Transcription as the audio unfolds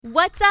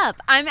What's up?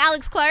 I'm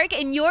Alex Clark,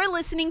 and you're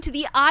listening to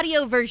the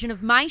audio version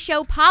of my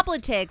show,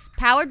 Poplitics,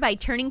 powered by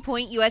Turning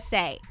Point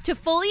USA. To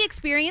fully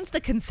experience the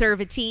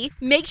conservative,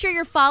 make sure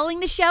you're following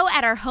the show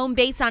at our home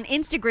base on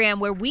Instagram,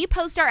 where we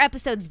post our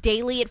episodes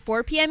daily at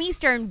 4 p.m.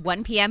 Eastern,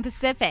 1 p.m.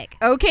 Pacific.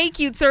 Okay,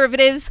 cute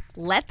conservatives,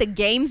 let the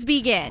games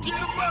begin. The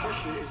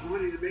question is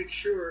wanting to make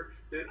sure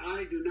that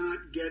I do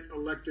not get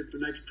elected the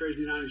next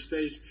president of the United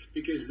States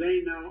because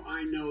they know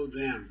I know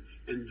them,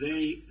 and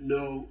they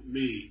know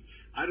me.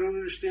 I don't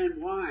understand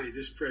why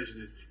this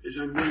president is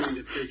unwilling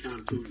to take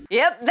on Putin.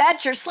 Yep,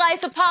 that's your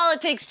slice of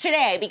politics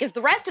today, because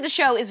the rest of the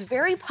show is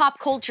very pop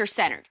culture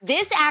centered.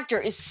 This actor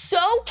is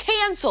so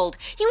canceled,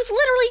 he was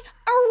literally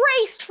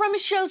erased from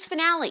his show's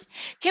finale.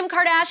 Kim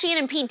Kardashian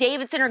and Pete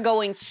Davidson are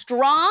going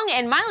strong,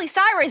 and Miley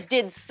Cyrus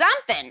did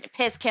something to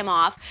piss Kim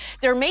off.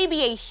 There may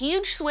be a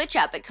huge switch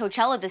up at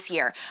Coachella this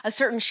year. A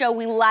certain show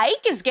we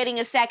like is getting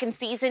a second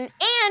season,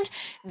 and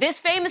this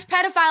famous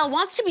pedophile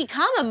wants to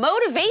become a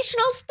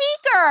motivational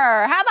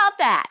speaker. How about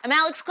that? I'm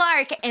Alex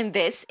Clark, and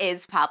this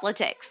is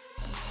Poplitics.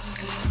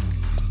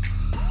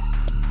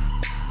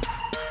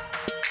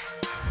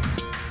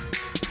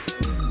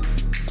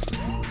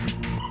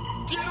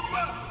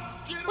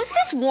 Was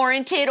this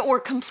warranted or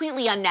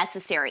completely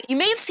unnecessary? You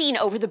may have seen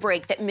over the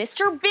break that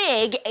Mr.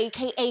 Big,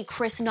 aka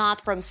Chris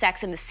Noth from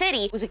Sex and the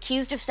City, was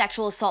accused of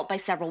sexual assault by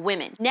several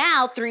women.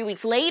 Now, 3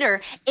 weeks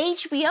later,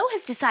 HBO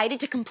has decided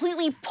to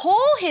completely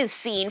pull his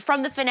scene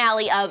from the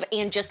finale of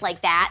And Just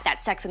Like That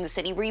Sex and the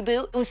City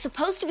reboot. It was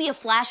supposed to be a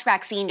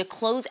flashback scene to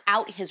close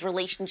out his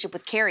relationship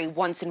with Carrie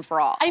once and for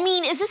all. I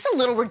mean, is this a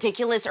little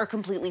ridiculous or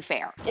completely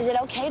fair? Is it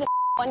okay to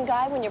one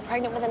guy when you're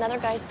pregnant with another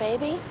guy's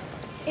baby?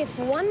 If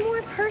one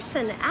more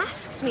person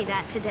asks me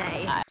that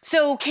today.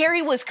 So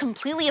Carrie was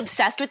completely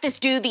obsessed with this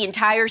dude the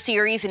entire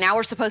series, and now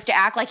we're supposed to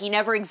act like he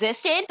never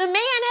existed? The man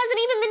hasn't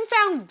even been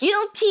found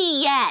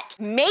guilty yet.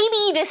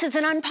 Maybe this is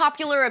an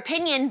unpopular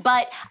opinion,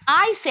 but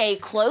I say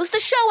close the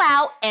show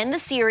out, end the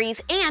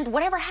series, and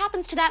whatever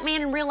happens to that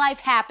man in real life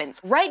happens.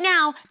 Right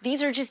now,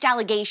 these are just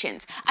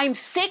allegations. I'm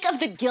sick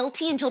of the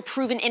guilty until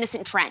proven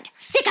innocent trend.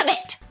 Sick of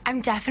it! I'm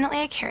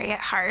definitely a Carrie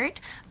at heart,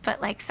 but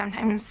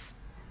sometimes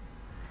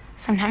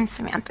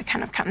Samantha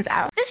kind of comes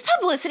out. This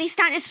publicity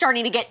stunt is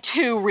starting to get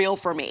too real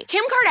for me.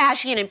 Kim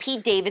Kardashian and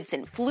Pete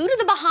Davidson flew to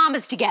the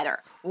Bahamas together.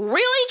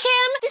 Really,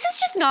 Kim? This is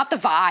just not the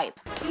vibe.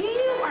 You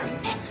are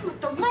messing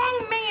with the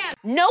wrong man.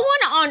 No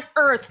one on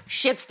earth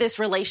ships this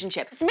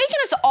relationship. It's making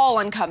us all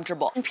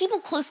uncomfortable. And people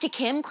close to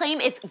Kim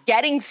claim it's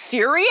getting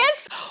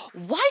serious?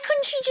 Why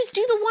couldn't she just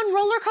do the one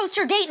roller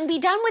coaster date and be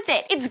done with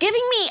it? It's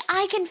giving me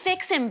I can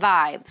fix him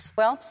vibes.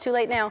 Well, it's too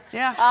late now.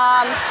 Yeah.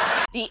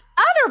 The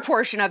other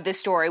portion of this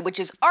story, which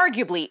is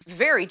arguably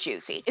very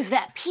juicy, is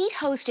that Pete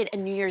hosted a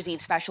New Year's Eve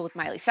special with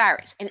Miley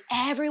Cyrus, and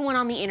everyone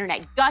on the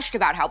internet gushed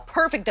about how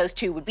perfect those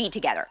two would be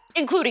together,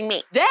 including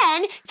me.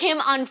 Then Kim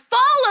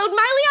unfollowed Miley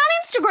on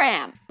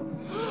Instagram.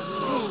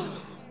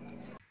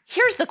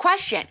 Here's the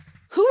question.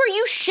 Who are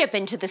you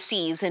shipping to the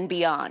seas and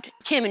beyond?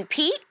 Kim and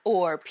Pete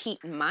or Pete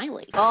and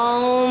Miley?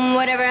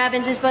 Whatever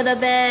happens is for the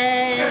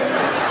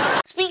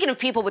best. Speaking of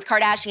people with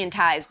Kardashian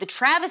ties, the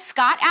Travis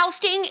Scott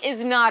ousting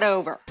is not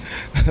over.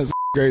 That's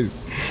crazy.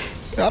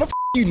 How the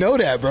you know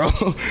that, bro?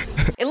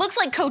 It looks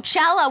like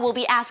Coachella will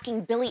be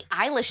asking Billie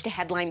Eilish to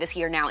headline this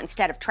year now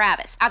instead of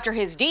Travis. After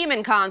his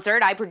Demon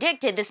concert, I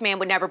predicted this man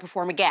would never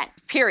perform again.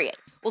 Period.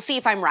 We'll see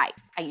if I'm right.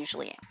 I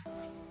usually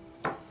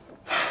am.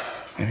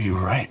 Maybe you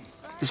were right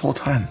this whole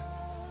time.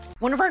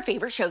 One of our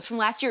favorite shows from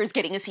last year is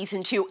getting a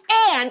season 2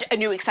 and a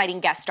new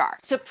exciting guest star.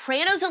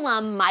 Sopranos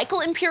alum Michael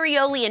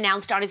Imperioli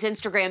announced on his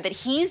Instagram that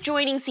he's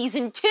joining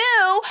season 2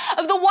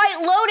 of The White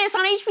Lotus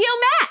on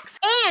HBO Max.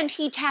 And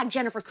he tagged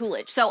Jennifer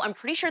Coolidge, so I'm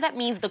pretty sure that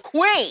means the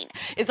Queen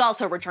is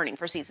also returning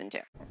for season 2.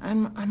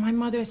 My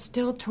mother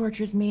still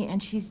tortures me,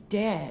 and she's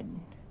dead.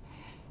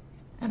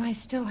 And I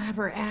still have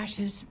her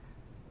ashes.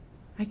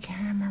 I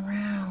carry them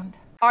around.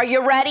 Are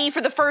you ready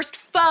for the first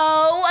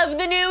foe of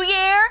the new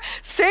year?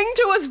 Sing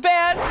to us,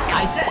 Ben.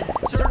 I said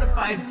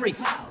certified freak.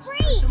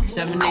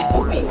 7 days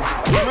a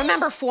week.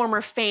 Remember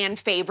former fan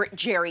favorite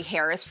Jerry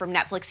Harris from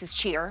Netflix's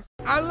Cheer?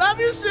 I love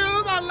your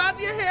shoes. I love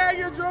your hair.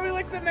 Your jewelry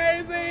looks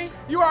amazing.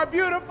 You are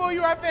beautiful.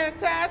 You are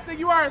fantastic.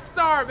 You are a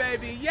star,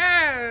 baby.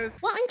 Yes.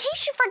 Well, in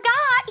case you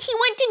forgot, he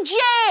went to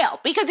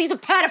jail because he's a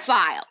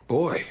pedophile.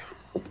 Boy,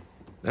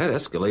 that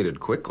escalated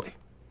quickly.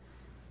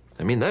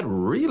 I mean, that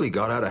really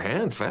got out of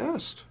hand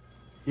fast.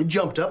 It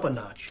jumped up a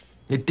notch.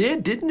 It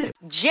did, didn't it?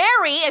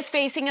 Jerry is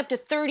facing up to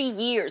 30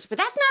 years, but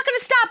that's not going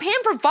to stop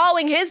him from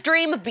following his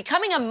dream of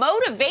becoming a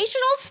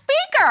motivational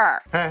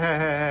speaker.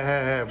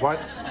 What?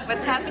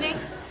 What's happening?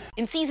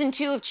 In season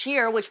 2 of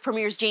Cheer, which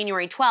premieres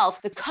January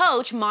 12th, the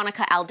coach,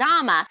 Monica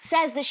Aldama,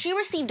 says that she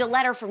received a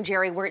letter from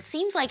Jerry where it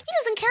seems like he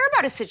doesn't care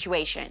about his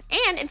situation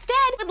and instead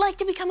would like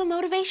to become a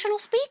motivational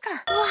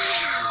speaker.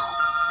 Wow,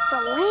 the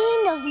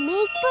land of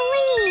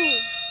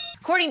make-believe.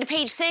 According According to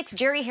Page Six,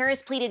 Jerry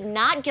Harris pleaded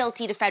not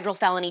guilty to federal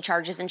felony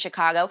charges in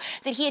Chicago,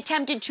 that he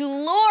attempted to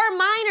lure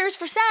minors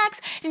for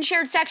sex and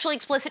shared sexually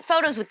explicit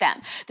photos with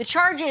them. The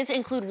charges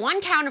include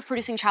 1 count of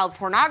producing child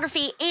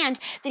pornography and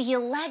that he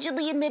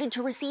allegedly admitted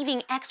to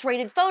receiving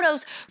X-rated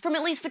photos from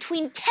at least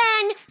between 10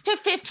 to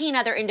 15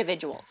 other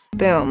individuals.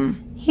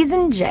 Boom. He's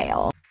in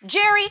jail.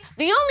 Jerry,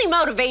 the only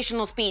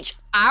motivational speech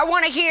I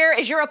want to hear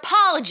is your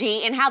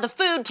apology and how the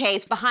food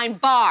tastes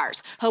behind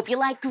bars. Hope you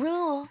like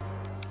gruel.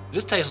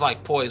 This tastes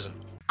like poison.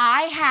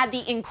 I had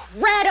the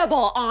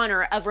incredible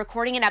honor of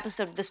recording an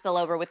episode of The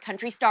Spillover with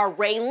country star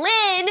Ray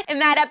Lynn, and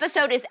that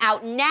episode is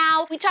out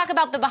now. We talk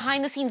about the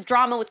behind-the-scenes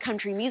drama with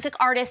country music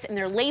artists and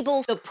their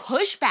labels, the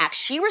pushback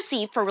she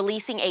received for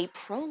releasing a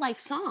pro-life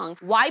song,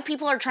 why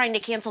people are trying to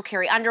cancel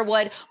Carrie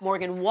Underwood,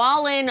 Morgan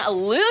Wallen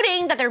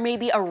alluding that there may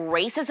be a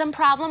racism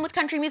problem with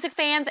country music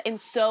fans, and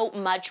so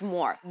much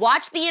more.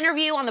 Watch the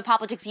interview on the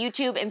Poplitics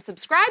YouTube and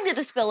subscribe to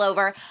The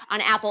Spillover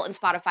on Apple and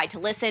Spotify to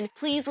listen.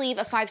 Please leave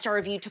a 5-star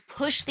review to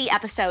push the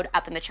episode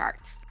up in the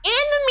charts. In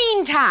the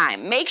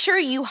meantime, make sure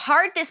you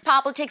heart this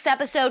Poplitics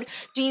episode.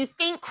 Do you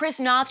think Chris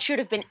Noth should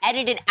have been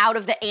edited out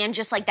of the And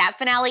Just Like That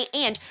finale?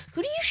 And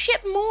who do you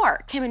ship more,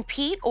 Kim and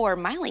Pete or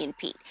Miley and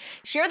Pete?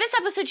 Share this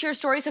episode to your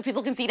story so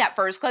people can see that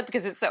first clip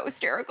because it's so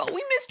hysterical.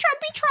 We miss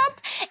Trumpy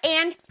Trump.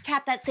 And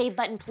tap that save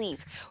button,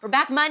 please. We're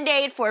back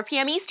Monday at 4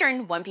 p.m.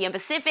 Eastern, 1 p.m.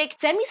 Pacific.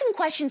 Send me some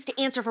questions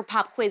to answer for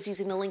Pop Quiz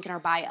using the link in our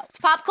bio. It's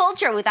pop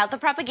culture without the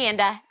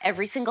propaganda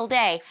every single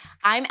day.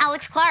 I'm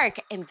Alex Clark,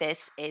 and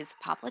this is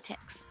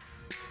Poplitics.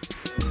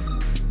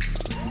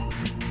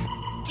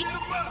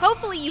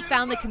 Hopefully you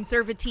found the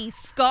conservatee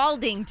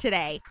scalding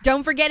today.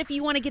 Don't forget, if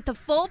you want to get the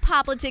full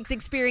Poplitics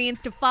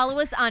experience, to follow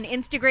us on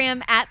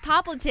Instagram at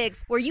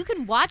Poplitics, where you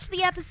can watch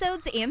the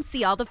episodes and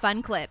see all the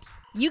fun clips.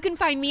 You can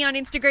find me on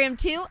Instagram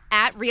too,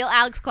 at Real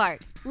Alex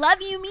Clark.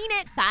 Love you, mean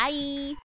it. Bye.